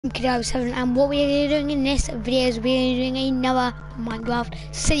awsome, and what we're doing in this video is we're doing another Minecraft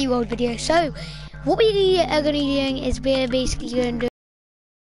City World video. So what we are going to be doing is we're basically going to do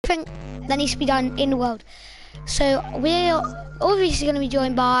everything that needs to be done in the world. So we're obviously going to be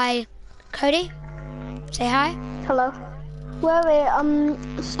joined by Cody. Say hi. Hello.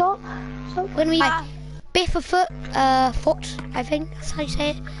 Wait, stop. We're going to be Biff a foot, I think that's how you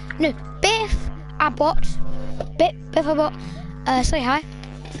say it. No, Biff a bot. Biff a bot. Say hi.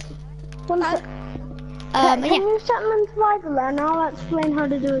 Can you set them in survival and I'll explain how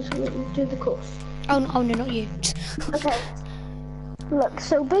to do the course. Oh no, not you. Okay. Look,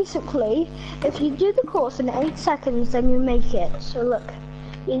 so basically, if you do the course in 8 seconds, then you make it. So look,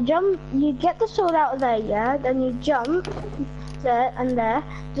 you jump, you get the sword out of there, yeah? Then you jump there and there,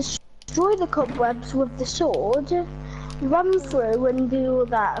 destroy the cobwebs with the sword, run through and do all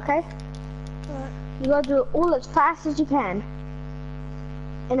that, okay? You gotta do it all as fast as you can.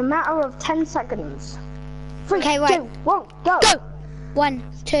 In a matter of 10 seconds. 3, okay, right. 2, 1, go! 1,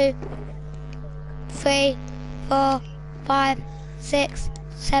 2, 3, 4, 5, 6,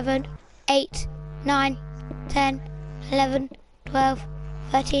 7, 8, 9, 10, 11, 12,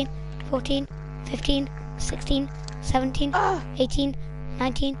 13, 14, 15, 16, 17, 18,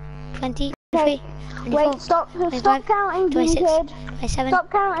 19, 20, 23, 24, wait, stop 25, counting, 26, Doom Kid. 27,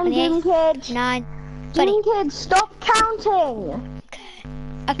 Stop counting, 28, Doom Kid. 9, 20. Doom Kid, stop counting.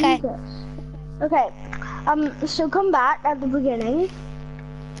 Okay. Jesus. Okay. So come back at the beginning.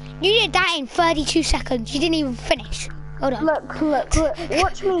 You did that in 32 seconds. You didn't even finish. Hold on. Look.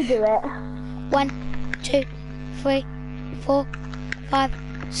 Watch me do it. 1, 2, 3, 4, 5,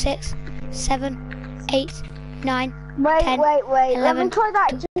 6, 7, 8, 9, Wait. 10, Let 11, me try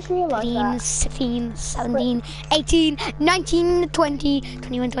that. I just realized 15, that. 16, 17, 18, 19, 20,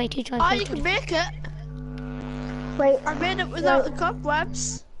 21, 22, 23. Oh, you can make it. Wait. I made it without the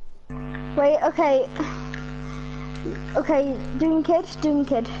cobwebs. Wait. Okay. Okay. Doom Kid.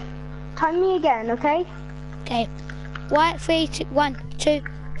 Time me again, okay? Okay. 1, 2,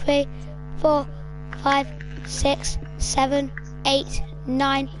 3, 4, 5, 6, 7, 8,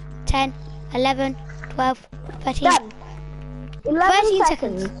 9, 10, 11, 12, 13. Done. 11 13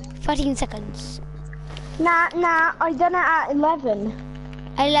 seconds. 13 seconds. Nah. I done it at 11.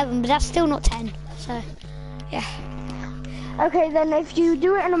 11, but that's still not 10. So, yeah. Okay, then if you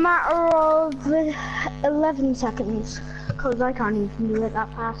do it in a matter of 11 seconds, because I can't even do it that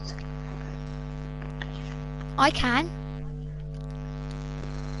fast. I can.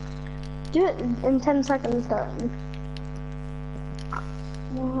 Do it in 10 seconds, then.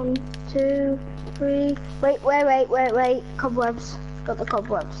 1, 2, 3. Wait. Cobwebs. Got the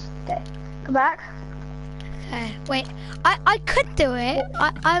cobwebs. Okay. Come back. Okay, wait. I could do it.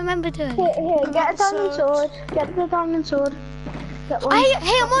 I remember doing it. Here, get a diamond sword. Get the diamond sword. Get one.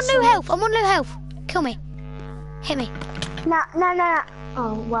 Hey, I'm on low health. I'm on low health. Kill me. Hit me. Nah.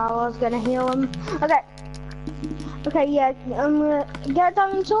 Oh, wow, I was gonna heal him. Okay, yeah, get a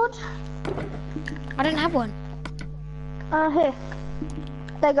diamond sword. I don't have one. Here.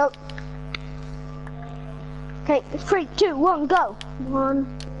 There you go. Okay, 3, 2, 1, go. 1,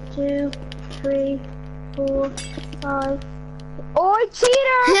 2, 3, 4, 5. Oh,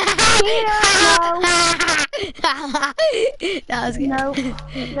 cheater! That was good.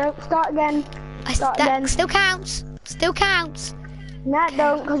 No, start again. Again. Still counts. Still counts. Nah,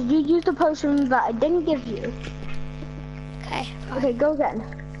 don't, because you used a potion that I didn't give you. Okay. Okay, go again.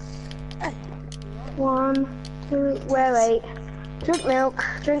 1, 2, wait. Drink milk.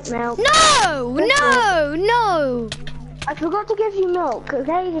 No! I forgot to give you milk,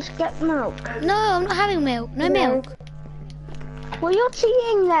 okay? Just get milk. No, I'm not having milk. No milk. Well, you're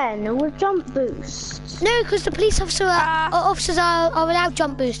cheating then, with jump boosts. No, because the police officers are allowed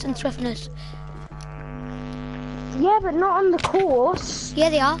jump boost and swiftness. Yeah, but not on the course. Yeah,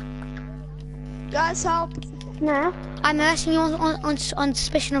 they are. Guys, help. No. I'm arresting you on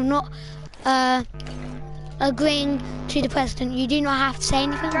suspicion of not agreeing to the president. You do not have to say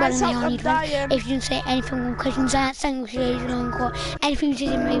anything about the I'm dying. If you didn't say anything on questions answering in court, anything you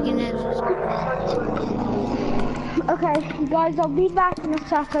did maybe in Okay, guys, I'll be back in a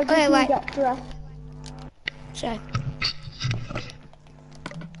second. Okay, right. Get dressed. So.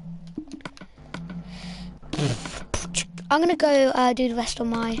 I'm gonna go do the rest of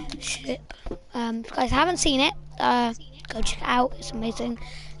my ship. If you guys haven't seen it, go check it out. It's amazing.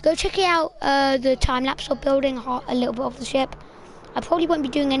 Go check it out. The time lapse of building a little bit of the ship. I probably won't be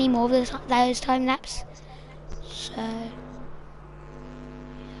doing any more of those time lapse. So.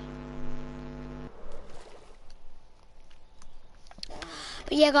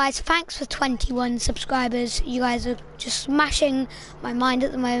 But yeah, guys, thanks for 21 subscribers. You guys are just smashing my mind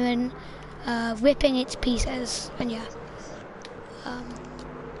at the moment, ripping it to pieces, and yeah.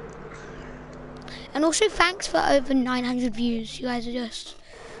 And also thanks for over 900 views. You guys are just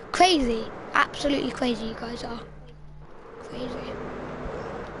crazy, absolutely crazy. You guys are crazy.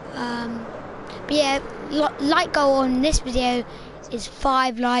 But yeah, like goal on this video is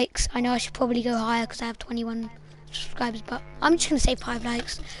 5 likes. I know I should probably go higher because I have 21 subscribers, but I'm just gonna say 5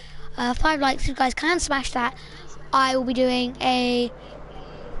 likes. 5 likes, you guys can smash that. I will be doing a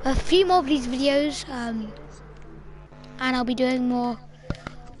few more of these videos, and I'll be doing more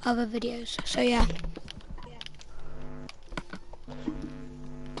other videos. So yeah.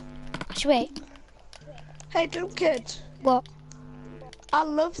 Actually, wait. Hey, dumb kid. What? I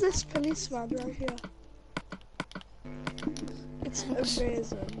love this policeman right here. It's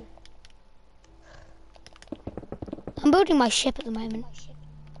amazing. I'm building my ship at the moment.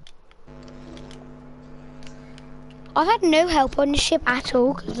 I've had no help on the ship at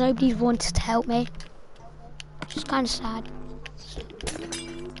all because nobody's wanted to help me. Which is kind of sad.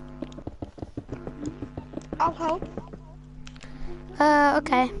 I'll help.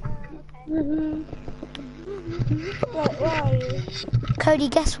 Okay. Where are you? Cody,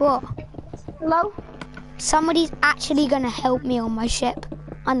 guess what? Hello? Somebody's actually going to help me on my ship,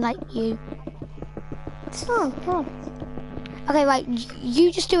 unlike you. Oh, okay. Okay, right,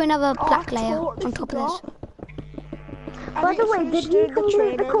 you just do another black layer totally on top of this. forgot. By the way, did you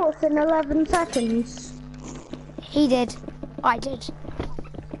complete the course in 11 seconds? He did. I did.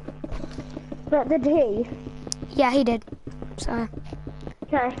 But did he? Yeah, he did. So,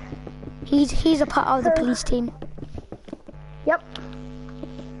 Okay. he's a part of the police team. Yep.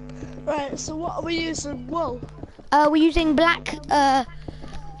 Right, so what are we using? Wool? We're using black,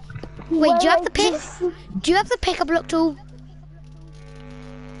 wait, do you have the pick? Do you have the pick a block tool?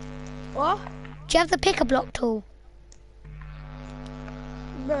 What? Do you have the pick a block tool?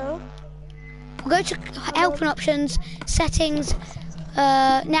 No. We'll go to help and options, settings,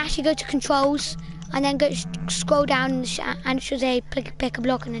 now actually go to controls, and then go scroll down and it should say pick a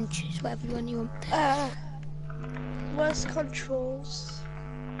block and then choose whatever one you want. Where's controls?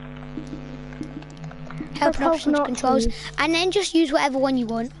 Help and options, controls, and then just use whatever one you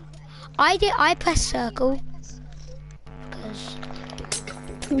want. I press circle, because...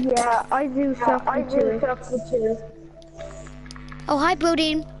 Yeah, I do circle too. Oh, hi,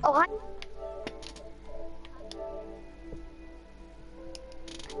 Brodeen. Oh, hi.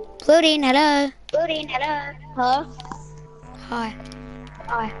 Brodeen, hello. Hello? Hi.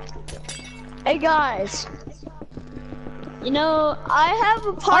 Hey guys. You know, I have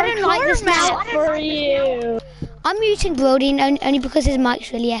a I don't like this parkour map for you. I'm muting Brodeen only because his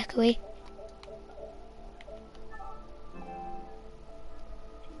mic's really echoey.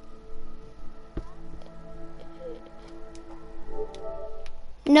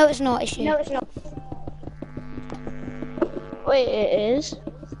 No, it's not, it's you. No, it's not. Wait, it is?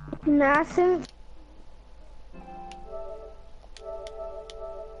 Nah, since...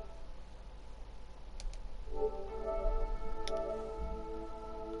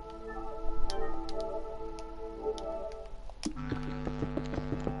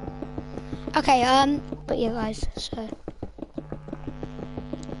 Okay, but yeah, guys, so...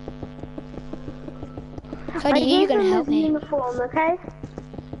 Cody, you're gonna help me. Uniform, okay?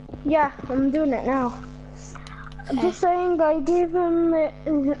 Yeah, I'm doing it now. I'm Okay. just saying I gave him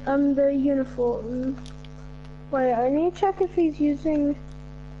the uniform. Wait, I need to check if he's using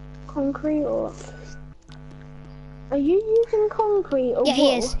concrete or... Are you using concrete or Yeah,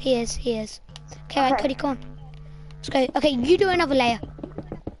 wool? he is. Okay, right, Cody, come on. Let's go. Okay, you do another layer.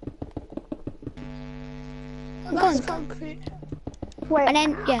 Go That's on. concrete. Wait, And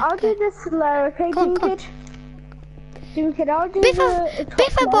then, yeah, I'll go. do this layer, okay, Come on, come on. Doomkid? Doomkid, I'll do the top layer.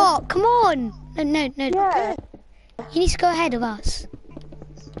 Bifferbot, come on. No. Yeah. You need to go ahead of us.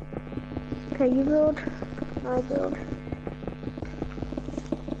 Okay, you build, I build.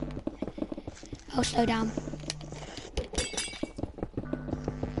 I'll slow down.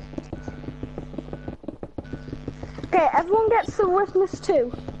 Okay, everyone gets the witness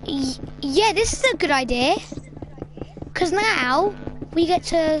too. Yeah, this is a good idea. Because now we get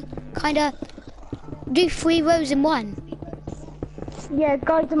to kind of do 3 rows in one. Yeah,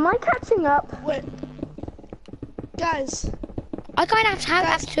 guys, am I catching up? Wait. Guys, I kind of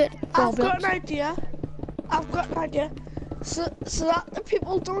have to... I've got an idea. So that the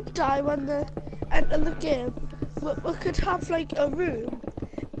people don't die when they enter the game. We could have like a room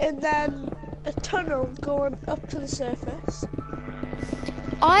and then a tunnel going up to the surface.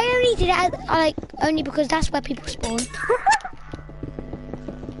 I only did it only because that's where people spawn.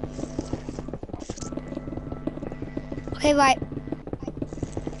 Okay, right.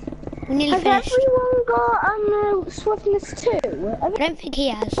 We nearly Has finished. everyone got swiftness 2? I don't think he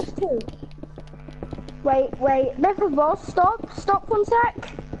has. 2. Wait, never boss, stop 1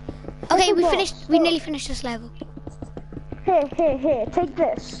 sec. Okay, we Boss, finished. We nearly finished this level. Here, take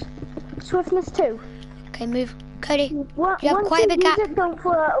this. Swiftness 2. Okay, move. Cody, you have Once quite a big gap. use it, don't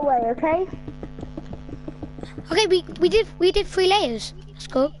throw it away, okay? Okay, we did 3 layers. That's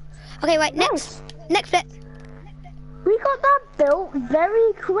cool. Okay, right, next bit. We got that built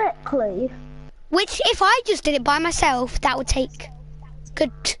very quickly. Which, if I just did it by myself, that would take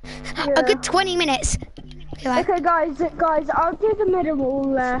a good 20 minutes. Okay, right. Okay, guys, I'll do the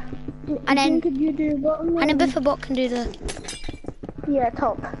middle. And then, could you do bottom? and then Bufferbot can do the. Yeah,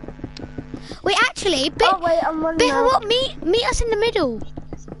 top. Wait, actually, Oh wait, I'm running out. Bufferbot, meet us in the middle.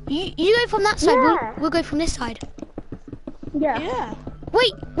 You go from that side. Yeah. We'll go from this side. Yeah. Yeah.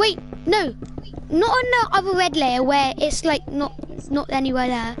 Wait, no, not on the other red layer where it's like not anywhere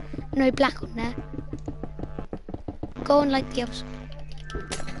there. No black on there. Go on like the other side.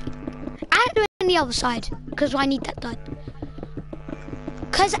 I do it on the other side because I need that done.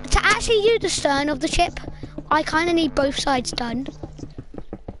 Because to actually do the stern of the ship, I kind of need both sides done.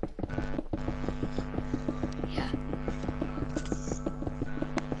 Yeah.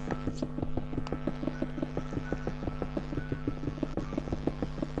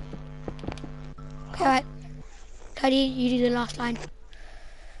 Alright. Cody, you do the last line.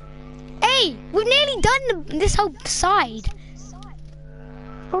 Hey, we've nearly done this whole side.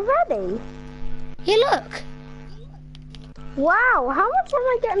 Already? Yeah, look. Wow, how much am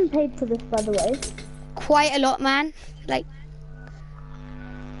I getting paid for this, by the way? Quite a lot, man. Like,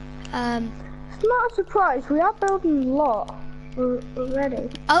 It's not a surprise. We are building a lot already.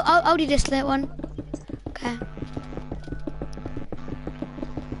 I'll do this little one. Okay.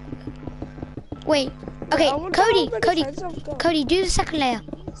 Wait. Okay, I wonder how many friends I've got. Cody, do the second layer.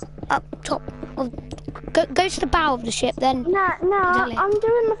 Up top. Go to the bow of the ship, then. Nah, Exactly. I'm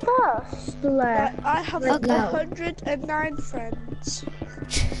doing the first layer. I have Okay. 109 friends.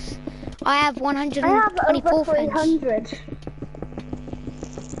 I have I have 124 over friends. 300.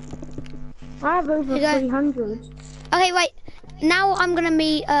 I have over You go. 300. Okay, wait. Now I'm gonna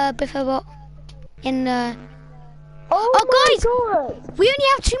meet Bufferbot in the. Oh guys! my god! We only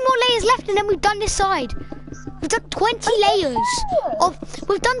have 2 more layers left, and then we've done this side. We've done 20 layers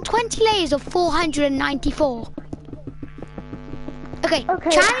We've done 20 layers of 494. Okay,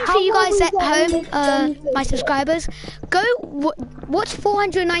 challenge how for you will guys we at get home, this done my quickly? subscribers. Go, what's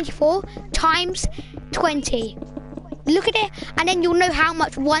 494 times 20? Look at it, and then you'll know how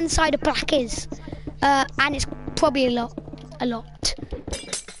much one side of black is. And it's probably a lot.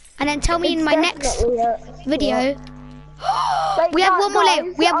 And then tell me in my next video. Wait, We have one more layer.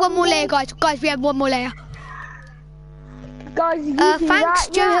 guys, We have one I'm more layer, gonna- guys. Guys, we have one more layer. Guys, you do thanks, that,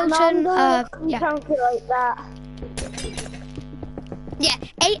 Joe yeah, and Hilton, I'm gonna yeah. calculate that. Yeah,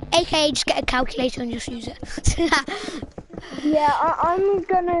 aka just get a calculator and just use it. Yeah, I'm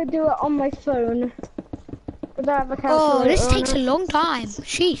gonna do it on my phone. I don't have a calculator. Oh, this on takes it. a long time.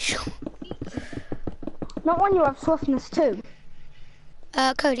 Sheesh. Not when you have swiftness too.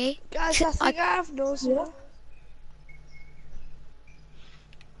 Cody. Guys, I think I have no Yeah.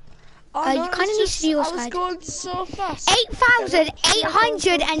 You kinda need to do your I was side. going so fast.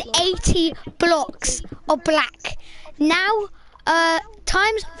 8,880 blocks of black. Now,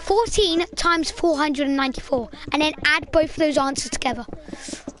 times 14 times 494, and then add both of those answers together.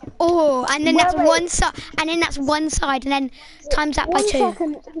 Oh, and then that's Wait. one side, and then that's one side, and then times that by 2.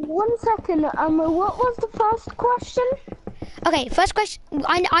 1 second. What was the first question? Okay, first question.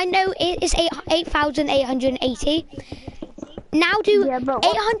 I know it is 8,880. Now do Yeah, but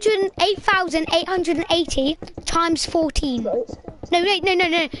what- 8,880 times 14. No, wait, no.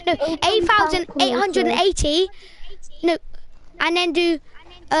 8,880. No, and then do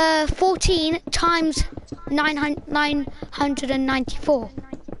 14 times 994.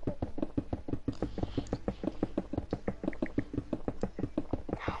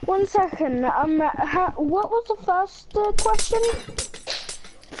 One second. What was the first question?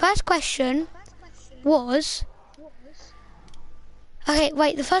 First question was. Okay,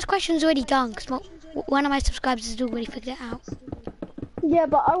 wait. The first question's already done because one of my subscribers has already figured it out. Yeah,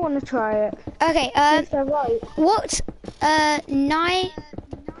 but I want to try it. Okay. If they're right. What's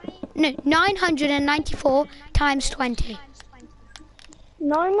 994 times 20?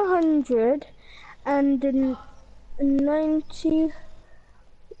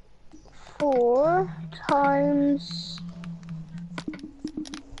 994 times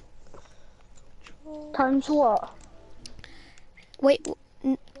what? Wait,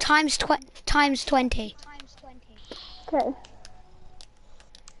 times 20. Okay.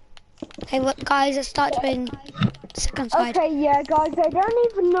 Okay, what guys? Let's start doing second side. Okay, yeah, guys, I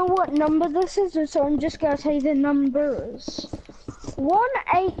don't even know what number this is, so I'm just gonna say the numbers.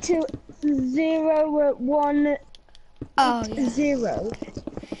 180 Oh yeah. 0.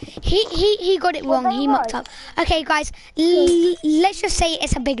 He got it wrong. that He mucked right? up. Okay, guys. Let's just say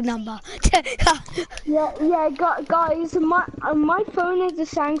it's a big number. Yeah, guys, my phone is a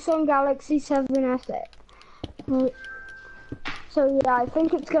Samsung Galaxy 7S. So yeah, I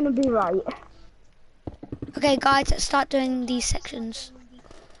think it's gonna be right. Okay, guys. Let's start doing these sections.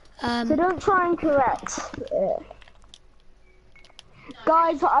 So don't try and correct it.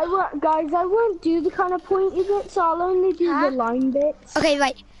 Guys, I won't do the kind of pointy bits. I'll only do the line bits. Okay,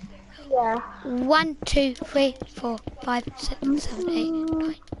 right. Yeah. 1, 2, 3, 4, 5, 6, 7, 8,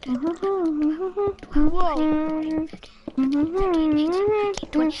 9, 10,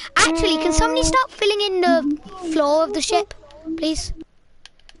 20. Actually, can somebody start filling in the floor of the ship, please?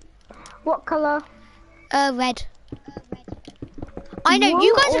 What color? Red. I know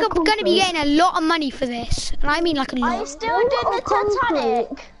you guys are going to be getting a lot of money for this, and I mean like a lot. Are you still doing the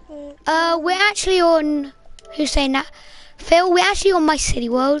Titanic? We're actually on. Who's saying that? Phil, we're actually on my city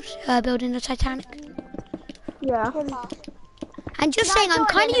world, building the Titanic. Yeah. And just saying, I'm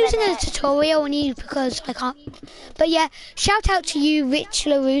kind of using a tutorial on you because I can't. But yeah, shout out to you, Rich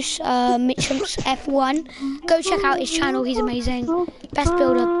LaRousse, Mitchum's F1. Go check out his channel, he's amazing. Best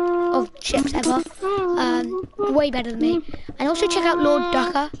builder of ships ever. Way better than me. And also check out Lord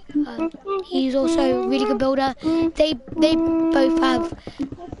Ducker. He's also a really good builder. They both have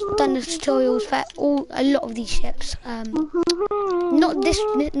done the tutorials for a lot of these ships. Not this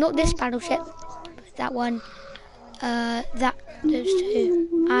battleship, but that one. Those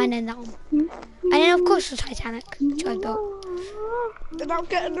two, and then that one, and then of course the Titanic, which I built. And I'm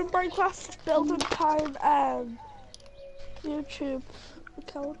getting a Minecraft building time YouTube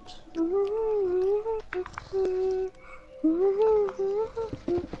account.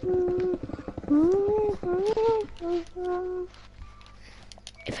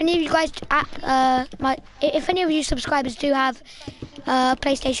 If any of you guys, if any of you subscribers do have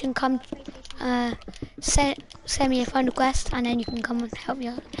PlayStation, come send me a friend request, and then you can come and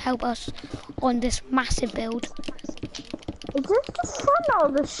help us on this massive build. Is this the front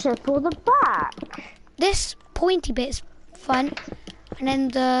of the ship or the back? This pointy bit is front, and then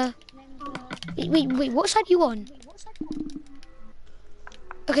the wait, what side are you on?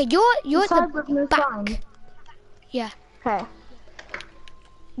 Okay, you're at the back. Yeah. Okay.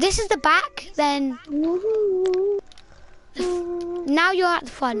 This is the back, then now you're at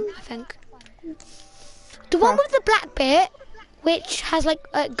the front, I think. The one with the black bit, which has like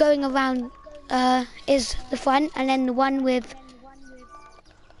going around, is the front, and then the one with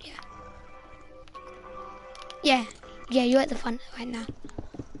yeah, you're at the front right now.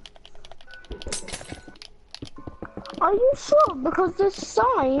 Are you sure? Because the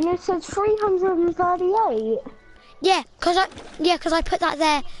sign, it says 338. Yeah, cause I put that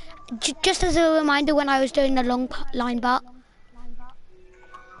there just as a reminder when I was doing the long line part.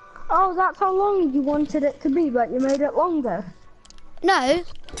 Oh, that's how long you wanted it to be, but you made it longer. No,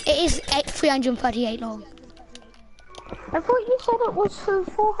 it is 338 long. I thought you said it was for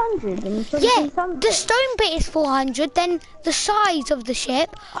 400 and Yeah, something. the stone bit is 400, then the size of the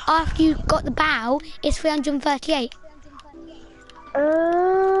ship, after you got the bow, is 338.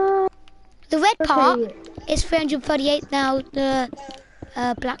 The red part is 338, now the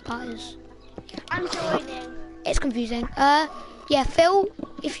black part is. I'm joining. It's confusing. Yeah, Phil,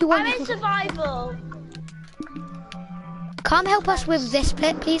 if you want, I'm in survival. come help us with this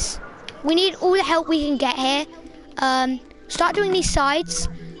bit, please. We need all the help we can get here. Start doing these sides.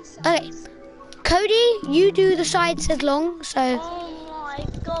 Okay, Cody, you do the sides as long, so. Oh my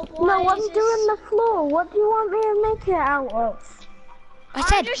god, No, I'm doing the floor. What do you want me to make it out of? I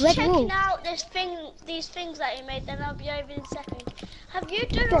said I'm just red checking wool. out these things that you made, then I'll be over in a second. Have you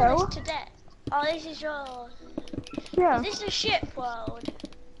done Phil? all this today? Oh, this is yours. Yeah. Is this a ship world?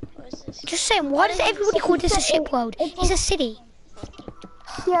 Or is this... Just saying, why does everybody call this a ship world? It's a city.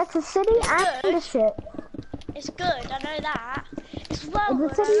 Yeah, it's a city and a ship. It's good, I know that. It's well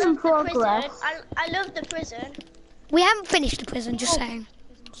It's a good. city I in love the prison. progress. I love the prison. We haven't finished the prison, just saying.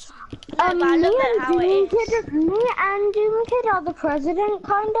 No, but I love it how it is. Me and Doom Kid are the president,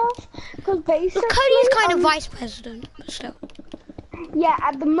 kind of. Because basically... But Cody's kind of vice president, but still. Yeah,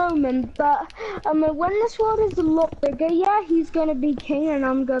 at the moment, but when this world is a lot bigger, yeah, he's gonna be king and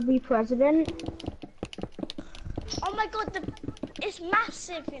I'm gonna be president. Oh my god, it's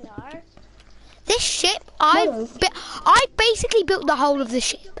massive, you know. This ship, I basically built the whole of the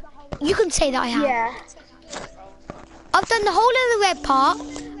ship. You can say that I have. Yeah. I've done the whole of the red part.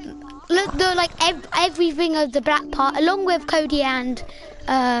 Look, like everything of the black part, along with Cody and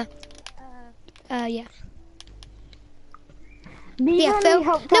yeah. Yeah, Phil.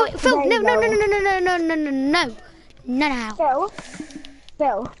 No, Phil. No.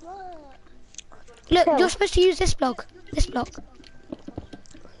 Phil. Look, Phil. you're supposed to use this block. This block.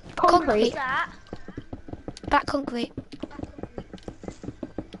 Concrete. That. Black concrete.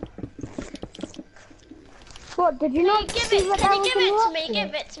 What, did you not Give see it, that can that you was give in it the to me? option?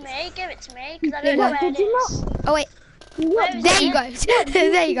 Give it to me. Give it to me. Because I don't know What, where it did you is. not? Oh wait, What, is there you it? go.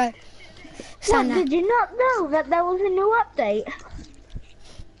 There you go. Stand what, there. did you not know that there was a new update?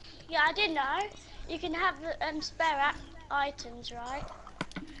 Yeah, I did know. You can have the spare items, right?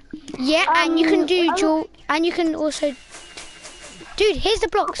 Yeah, and you can do I- dual, and you can also, dude. Here's the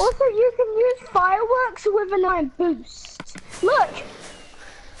blocks. Also, you can use fireworks with an iron boost. Look!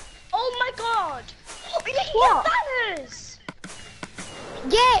 Oh my god! Oh, you can What? get banners!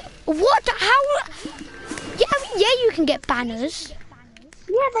 Yeah. What? How? Yeah, I mean, yeah. You can get banners.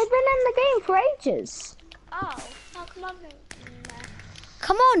 Yeah, they've been in the game for ages. Oh, how come I'm not?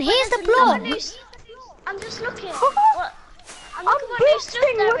 Come on. Here's the There's another block. new I'm just looking. What? I'm looking what new stuff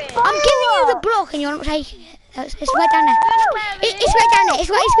boosting there with is. fire. I'm giving you the block, and you're not taking it. It's right down there. Where It's right down there. It's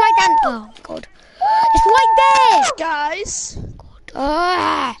right down. Oh god. It's right Guys, there.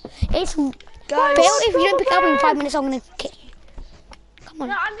 Ah. It's Phil. guys, If you don't pick it up in 5 minutes, I'm gonna kick you. Come on.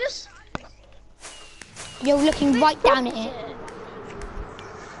 No, I'm just. You're looking right down at it.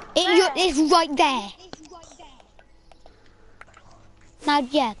 It's right there. Now,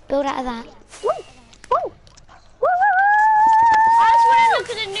 yeah, build out of that. Woo! Woo! Woo! I just want to look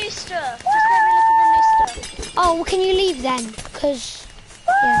at the new stuff. Just let me look at the new stuff. Oh, well, can you leave then? Because,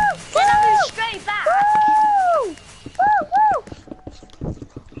 yeah. Then I'll move straight back. Woo! Woo! Woo! Is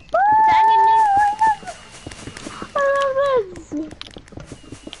there any new? I love this.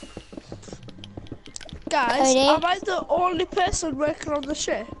 guys, Cody? am I the only person working on the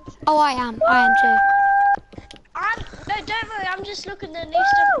ship? Oh, I am too. No, don't worry. I'm just looking at the new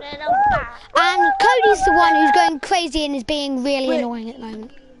stuff and then I'm back. And Cody's the one who's going crazy and is being really Wait. annoying at the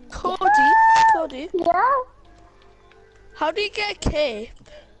moment. Cody, Yeah? how do you get a cape?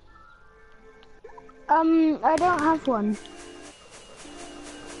 I don't have one.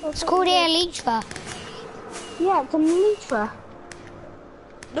 It's called the Elytra. Yeah, it's a Mitra.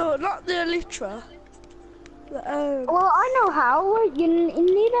 No, not the Elytra. Well, I know how. You need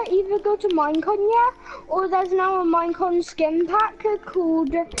to either go to Minecon, yeah, or there's now a Minecon skin pack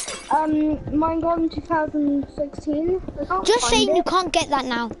called Minecon 2016. I can't Just find saying it. you can't get that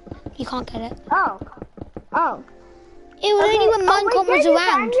now. You can't get it. Oh. It was only when Minecon was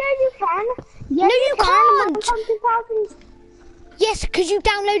around. Yeah, you can. Yeah, No, you can't. Minecon 2000. Yes, because you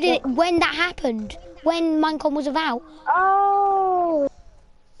downloaded it when that happened. When Minecon was about. Oh.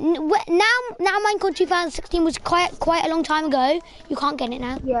 Now Minecon 2016 was quite a long time ago. You can't get it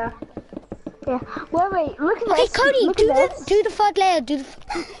now. Yeah. Yeah. Wait. Look at Okay, this. Cody, Look do at the third layer. Do the.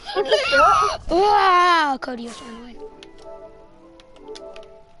 Wow, Cody, you're so annoying.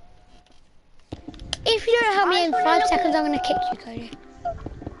 If you don't help me in 5 seconds, I'm gonna kick you, Cody.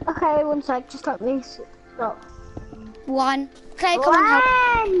 Okay, 1 sec. Just let me stop. 1. Okay, come on, help.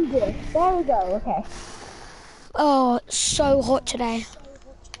 Land! There we go. Okay. Oh, it's so hot today.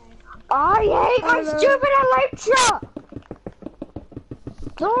 I hate my stupid Elytra!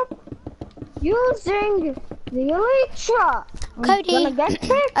 Stop using the Elytra! Cody, I'm gonna get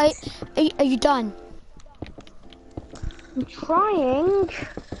fixed. are you done? I'm trying.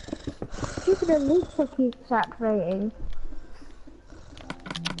 Stupid Elytra keeps activating.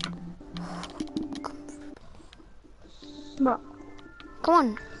 What? Come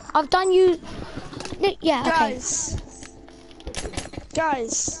on. I've done you. No, yeah, okay.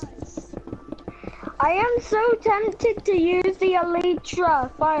 Guys, I am so tempted to use the Elytra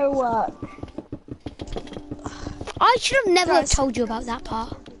firework. I should have never Guys. told you about that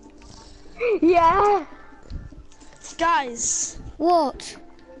part. Yeah. guys, What?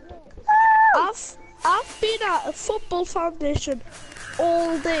 I've been at a football foundation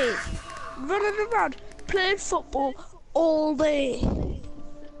all day, running around playing football all day.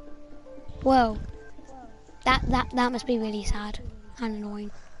 Well, that must be really sad and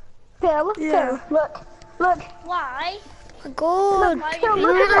annoying. Phil, Yeah. Phil, look. Why? Oh my God. Why Phil, are you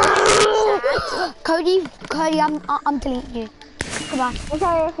look being at sad? Cody, I'm deleting you. Goodbye.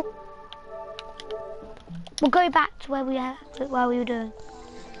 Okay. We'll go back to where we were doing.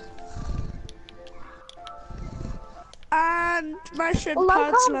 And my shin Well, I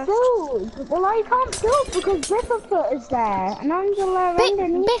pads can't left. build. Well, I can't build because Bifferfoot is there, and I'm the layer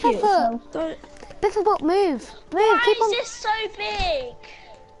underneath you. Bifferfoot. So. Biffabot, move. Move, Why keep is on. this so big?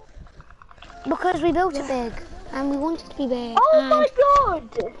 Because we built it big. And we want it to be big. Oh and my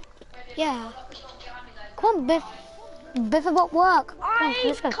god! yeah. Come on, Biffabot, work. Come on, I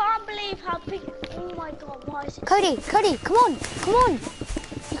let's go. can't believe how big. Oh my god, why is it? Cody, come on, come on.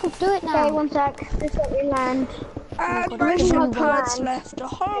 You can do it now. Okay, one sec. Just let me land. And God, my really shoe hard to pads land. left a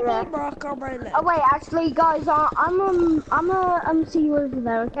horrible mark on my leg. Oh wait, actually, guys, I'm see you over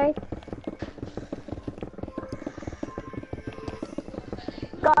there, okay?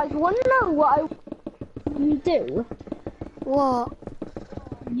 Guys, wanna know what you do? What?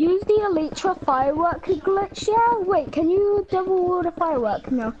 Use the Elytra firework glitch, yeah? Wait, can you double wheel the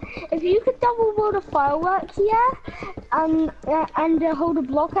firework? No. If you could double wheel the firework, yeah, and hold a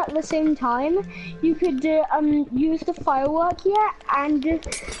block at the same time, you could use the firework, yeah, and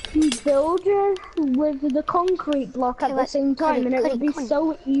build with the concrete block at the same time, and it would be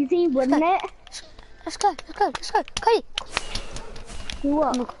so easy, wouldn't it? Let's go. Cody.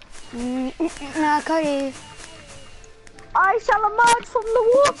 What? No, Cody. I shall emerge from the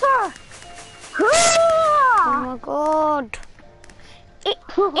water! Oh my god. In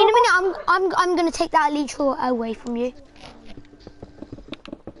a minute, I'm gonna take that Elytra away from you.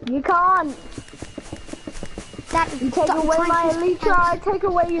 You can't. That You take away my Elytra, I take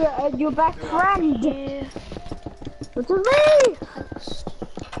away your best friend. Yeah. Which is me!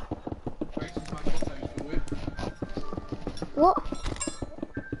 What?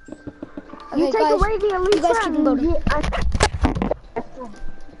 You Okay, take guys, away the Elytra. you guys keep on building.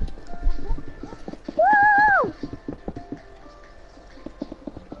 Woo!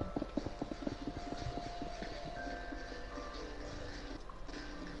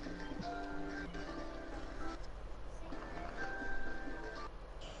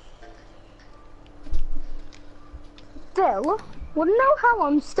 Still, wanna know how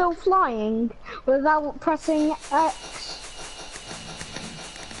I'm still flying without pressing X?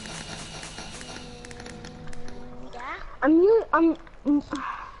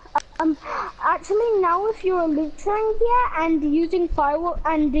 Actually now if you're Elytra here and using firework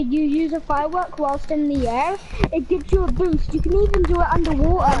and you use a firework whilst in the air, it gives you a boost. You can even do it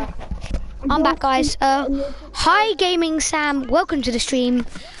underwater. I'm back, guys. Hi, Gaming Sam. Welcome to the stream.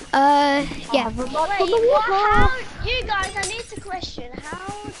 Yeah. Wait, what? How? You guys, I need to question.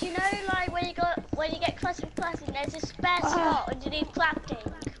 How do you know, like, when you get classic, there's a spare slot underneath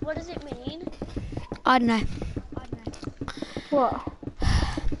crafting? What does it mean? I don't know. What?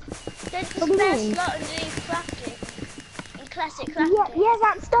 There's a spare slot underneath crafting in classic crafting. Yeah,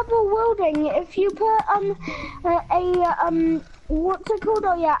 that's double wielding. If you put what's it called?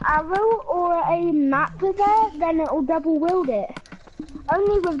 Oh yeah, arrow or a map there, then it'll double wield it.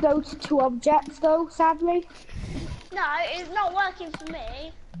 Only with those two objects though, sadly. No, it's not working for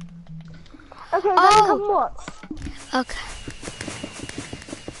me. Okay, then come what? Okay.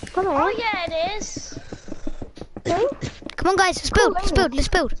 Come on. Oh yeah, it is. See? Come on, guys. Let's build.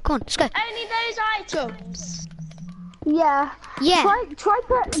 Come on, let's go. Only those items. Yeah. Yeah. Try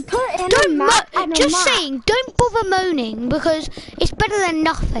put in a map and Just a map. saying, don't bother moaning because it's better than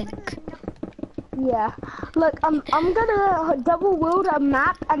nothing. Yeah. Look, I'm gonna double wield a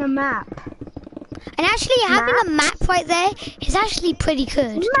map and a map. And actually, having a map right there is actually pretty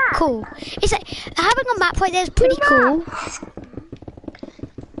good. Map. Cool. It's like having a map right there is pretty cool.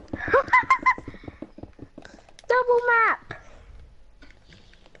 Double map.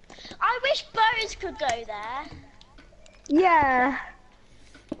 I wish bows could go there. Yeah.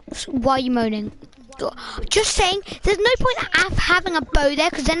 So why are you moaning? Just saying, there's no point of having a bow there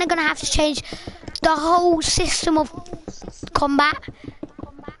because then they're gonna have to change the whole system of combat.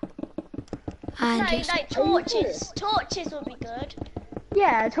 And No, like torches. Torches would be good.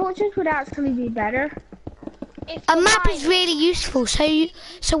 Yeah, torches would actually be better. If a you're map is mining. really useful.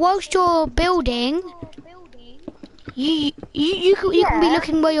 So whilst you're building, you can be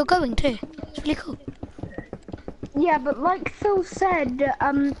looking where you're going too. It's really cool. Yeah, but like Phil said,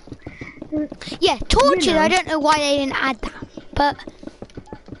 Yeah, torches. You know. I don't know why they didn't add that, but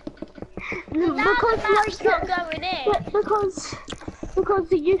Now because the map's like not going in.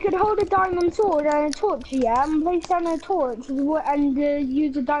 because you could hold a diamond sword and a torch, yeah, and place down a torch and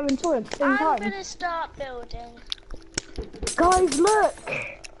use a diamond sword at the same I'm time. gonna start building. Guys, look!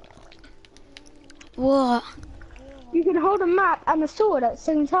 what? You can hold a map and a sword at the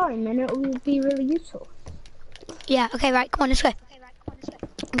same time, and it will be really useful. Yeah. Okay. Right. Come on. Let's go.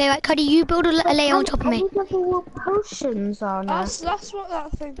 Okay. Right, Cody. You build a layer on top of me. How many double potions are now? That's what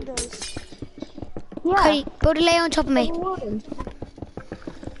that thing does. Yeah. Cody, build a layer on top of me.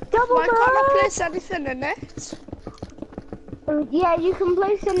 Double Why can't I burst! place anything in it? Yeah, you can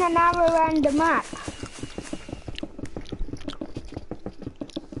place in an arrow around the map.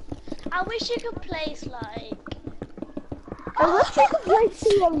 I wish you could place like. I wish you could place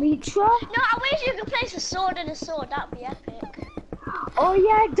in Elytra. No, I wish you could place a sword and a sword. That'd be epic. Oh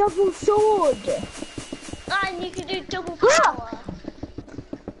yeah, double sword. And you can do double power.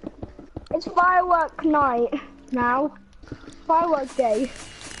 It's firework night now. Firework day.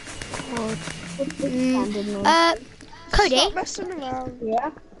 Oh, what's this standard name? Cody? Stop messing around.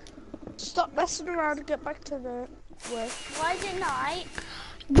 Yeah. Stop messing around and get back to the work. Why is it night?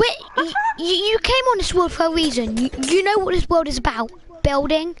 Wait, you came on this world for a reason. You know what this world is about.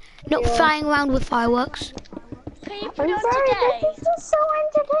 Building, not flying around with fireworks. Can you I'm put it on sorry, today? this is just so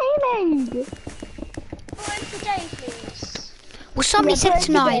entertaining. Put it on today, please. Well, somebody Yeah, said play it today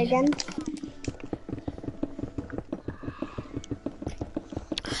tonight. again.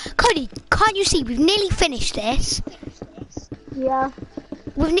 Cody, can't you see we've nearly finished this? Yeah.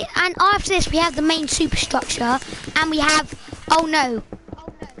 And after this we have the main superstructure, and we have, oh no,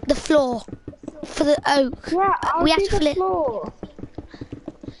 the floor for the oak. Yeah, I'll We have do to the flip. floor.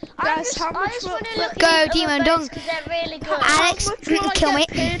 Guys, how I much just will- want to look Go, at these Demon other boats Dunk. because they're really good. Alex, much will I kill me.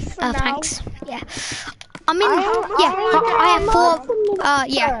 get paid for now? Thanks. Yeah. I mean, I I have four. have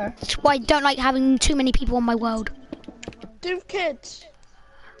Yeah. That's why I don't like having too many people on my world. Do kids.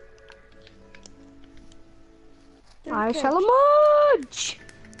 Do I kids. shall emerge.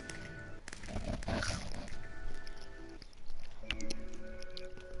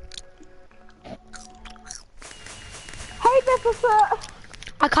 Hey, Biffafoot.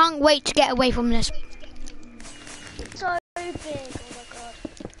 I can't wait to get away from this. So big.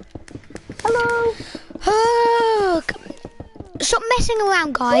 Oh my god. Hello. Stop messing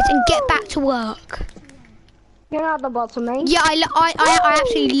around, guys, and get back to work. You're not the bottom, mate. Yeah, I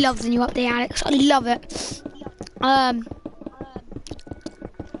absolutely love the new update, Alex. I love it.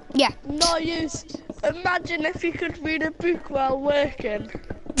 Yeah. No use. Imagine if you could read a book while working.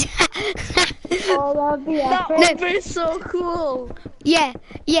 Oh, that'd be That epic. would be so cool. Yeah.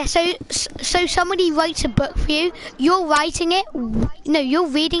 So somebody writes a book for you. You're writing it. No, you're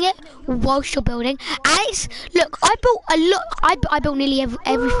reading it whilst you're building. Alex, look, I built a lot. I built nearly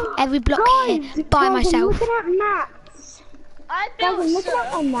every block here by myself. I'm looking at maps. I Guys, I'm built looking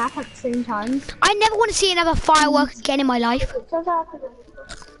at some. my map at the same time. I never want to see another firework again in my life. What?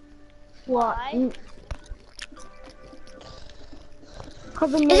 Why?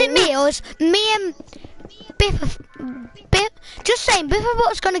 Is it me or is me and Biff? Just saying,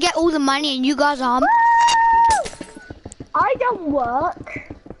 Biffabot's gonna get all the money and you guys aren't. I don't work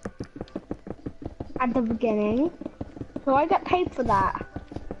at the beginning, so I get paid for that.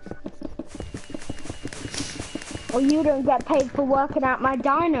 Or you don't get paid for working at my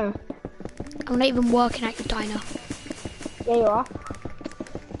diner. I'm not even working at your diner. There you are.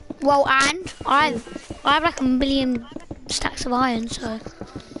 Well, and I have like 1 million stacks of iron, so.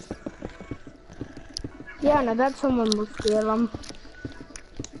 Yeah, and I bet someone will steal them.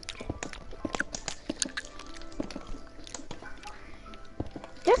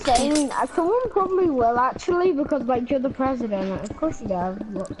 Just saying, someone probably will actually, because like you're the president. Of course you have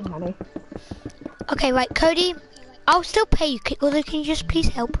lots of money. Okay, right, Cody. I'll still pay you, although can you just please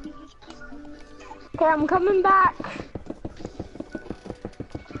help? Okay, I'm coming back.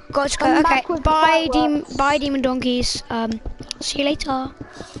 Got to go. Come Okay, back with bye, fireworks. bye, demon donkeys. See you later.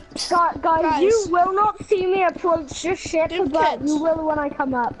 Guys, you will not see me approach this ship, Do but kids. you will when I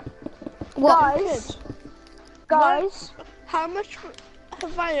come up. What? Guys, guys, How much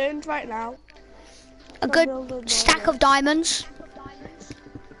have I earned right now? A good stack of diamonds.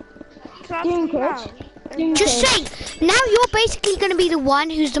 Can I Doing have kids. some now? Doing Just kids. saying. Now you're basically going to be the one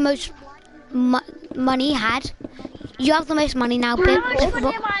who's the most money had. You have the most money now, Biff. How much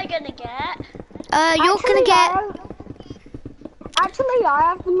money am I gonna get? You're gonna get. Actually, I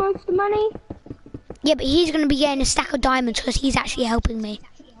have the most money. Yeah, but he's gonna be getting a stack of diamonds because he's actually helping me.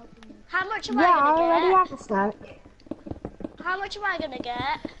 How much am Yeah, I I already gonna have a stack. get? How much am I gonna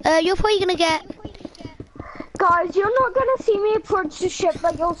get? You're probably gonna get. Guys, you're not gonna see me approach the ship,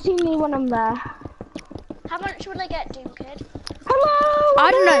 but you'll see me when I'm there. How much will I get, Doom Kid? Hello.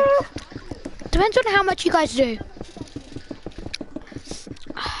 I don't know. hello. Depends on how much you guys do.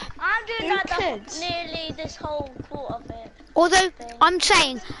 I'm doing Doom like Kids. nearly this whole quarter of it. Although I'm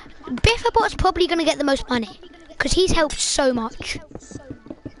saying, Biffabot's probably gonna get the most money because he's helped so much.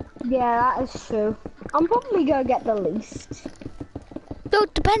 Yeah, that is true. I'm probably gonna get the least. So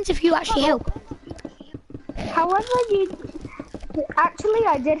it depends if you actually help. However, actually,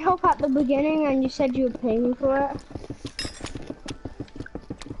 I did help at the beginning, and you said you would pay me for it.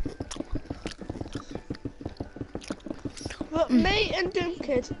 me and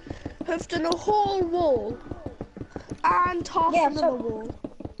Doomkid have done a whole wall and half another wall.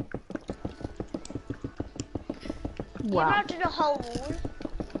 You've not done a whole wall.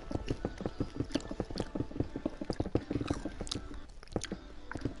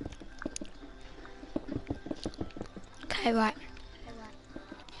 Okay, right.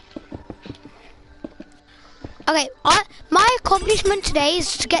 Okay, my accomplishment today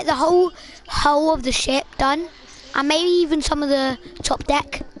is to get the whole hull of the ship done, and maybe even some of the top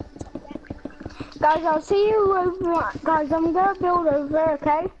deck. Guys, I'll see you over. Guys, I'm gonna build over,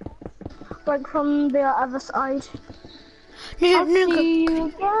 okay? Like from the other side. No, I'll see you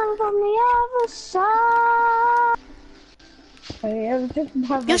again from the other side.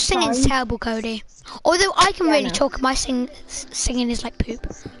 Your singing's terrible, Cody. Although I can really talk, my singing is like poop.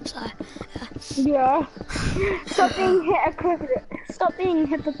 So, yeah. Stop being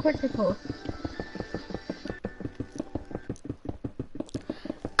hypocritical.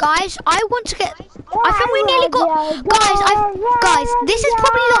 Guys, I want to get. I think we nearly got. Guys, this is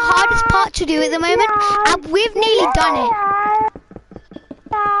probably the hardest part to do at the moment, and we've nearly done it.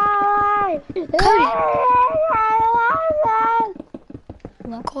 Cody.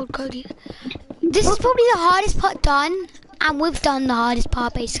 Oh God, Cody. This is probably the hardest part done, and we've done the hardest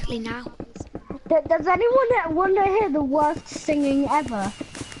part basically now. Does anyone want to hear the worst singing ever?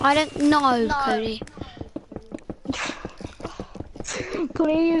 I don't know, Cody.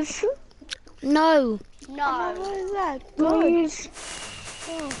 Please. No. No. Please.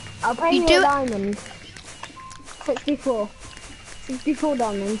 I'll pay you a diamond. 64. 64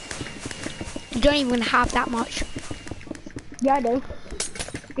 diamonds. You don't even have that much. Yeah, I do.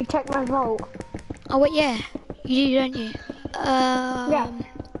 You check my vault. Oh wait, yeah. You do, don't you? Yeah.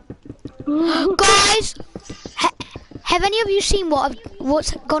 Guys, have any of you seen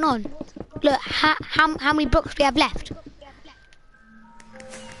what's gone on? Look, how many blocks we have left?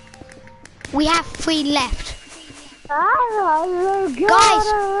 We have 3 left. Guys!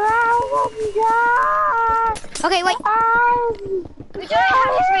 Okay, wait. We don't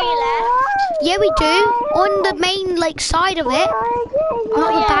have 3 left. Yeah, we do. On the main, side of it.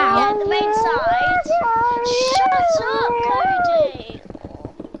 Not the bow. Yeah, the main side. Shut up, Cody.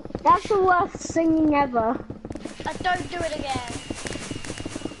 That's the worst singing ever. Don't do it again.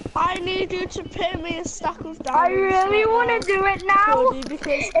 I need you to pay me a stack of diamonds. I really want to do it now. Cody,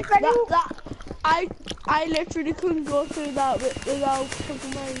 because I literally couldn't go through that without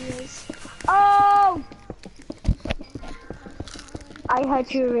covering my ears. Oh! I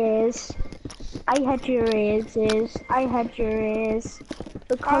had your ears. I had your ears. I had your ears.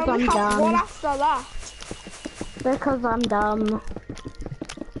 Because I'm dumb. What after that? Because I'm dumb.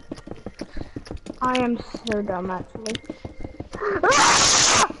 I am so dumb, actually.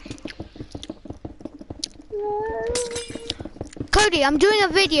 Cody, I'm doing a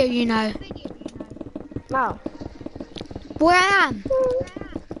video, you know. No. Where I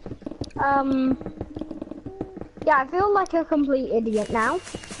am. Yeah, I feel like a complete idiot now.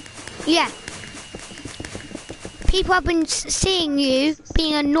 Yeah. People have been seeing you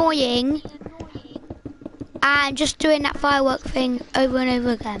being annoying and just doing that firework thing over and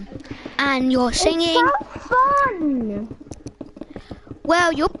over again. And you're singing. It's so fun.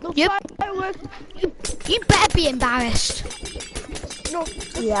 Well, you better be embarrassed. No,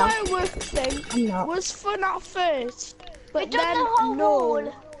 the firework thing was fun at first, but We've done the whole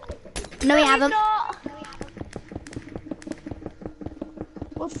wall. No, we haven't.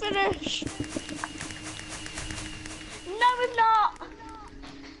 We're finished. No, we're not.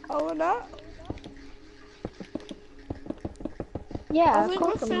 Oh, we're not? Yeah, I think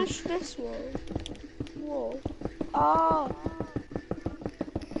we finished this wall. Oh.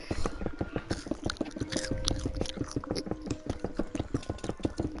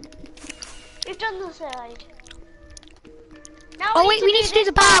 We've done the side. Now Oh wait, we need to do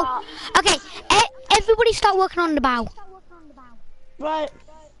the bow. Okay, everybody start working on the bow. Right.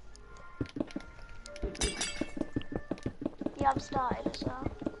 Yeah, I've started as well.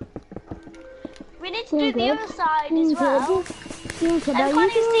 We need to do the other side as well. And I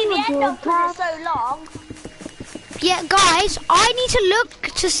can't even see the end of because it's so long. Yeah, guys, I need to look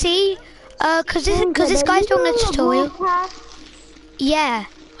to see, cause this guy's doing a tutorial. Yeah,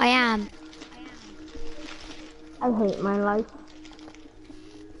 I am. I hate my life.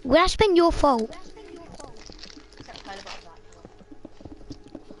 Well, that's been your fault.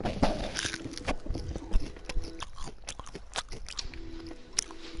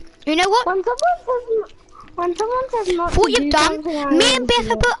 You know what? When someone says not For what to you've do done, something, me and Biff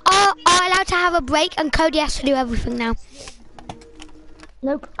are allowed to have a break, and Cody has to do everything now.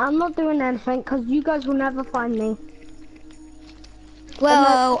 Nope, I'm not doing anything because you guys will never find me.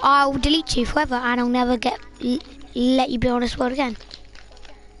 Well, I'll delete you forever and I'll never let you be on this world again.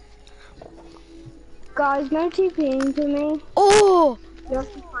 Guys, no TPing to me. Oh! You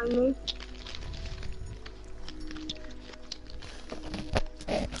have to find me.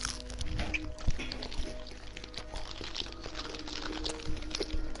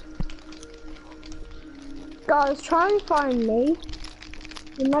 Guys, try and find me.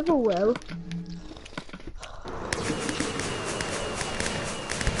 You never will.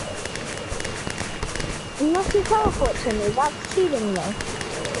 Unless you teleport to me, that's cheating though.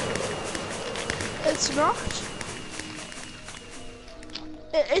 It's not.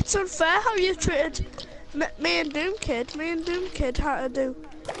 It's unfair how you treated me and Doom Kid. Me and Doom Kid had to do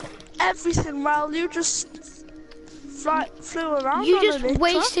everything while you just flew around. You on just an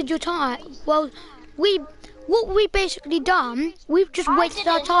wasted your time. Well, what we basically done, we've just wasted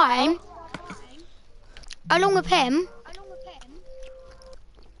our time along with him.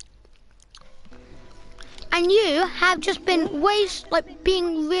 And you have just been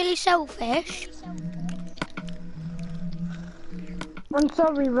being really selfish. I'm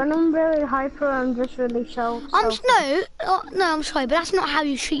sorry, when I'm very hyper, I'm just really selfish. I'm sorry, but that's not how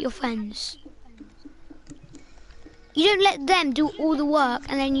you treat your friends. You don't let them do all the work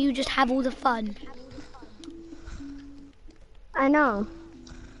and then you just have all the fun. I know.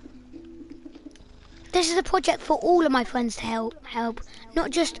 This is a project for all of my friends to help,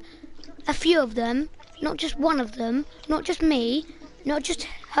 not just a few of them, not just one of them, not just me, not just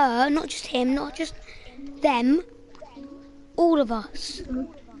her, not just him, not just them, all of us.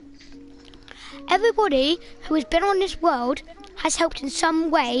 Everybody who has been on this world has helped in some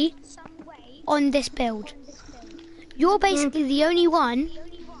way on this build. You're basically the only one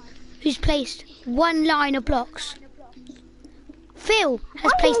who's placed one line of blocks. Phil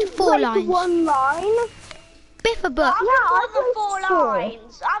has placed 4 lines. One line? Bifferbook. I've done 4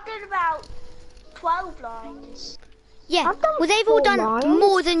 lines. I've done about 12 lines. Yeah, well they've all done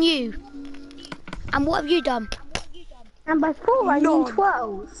more than you. And what have you done? And by 4 I mean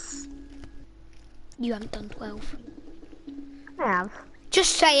 12. You haven't done 12. I have.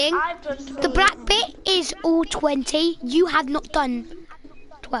 Just saying, I've done 12. the black bit is all 20. You have not done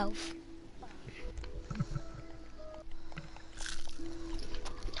 12.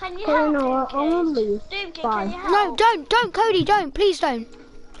 Can you Oh, help no, Doom I'm gonna Kid? leave. Doom Kid, Bye. can you help? No, don't, Cody, don't, please don't.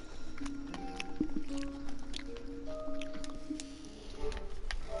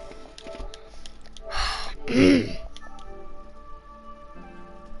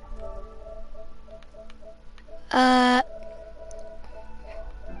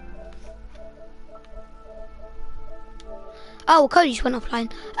 Oh, Cody just went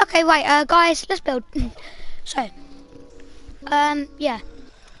offline. Okay, right, guys, let's build. So, yeah.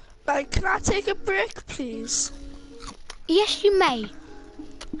 Can I take a break, please? Yes, you may.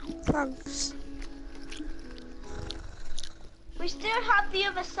 Thanks. We still have the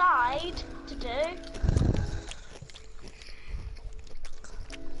other side to do.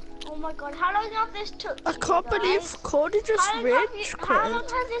 Oh my god, how long have this took you I can't believe guys? Cody just How long rage quit.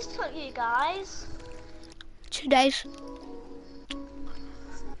 has this took you guys? 2 days.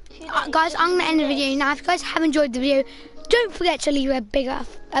 2 days. Guys, I'm gonna end the video now. If you guys have enjoyed the video, don't forget to leave a big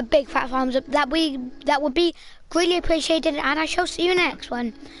fat thumbs up. That would be greatly appreciated, and I shall see you in the next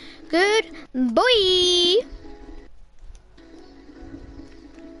one. Goodbye.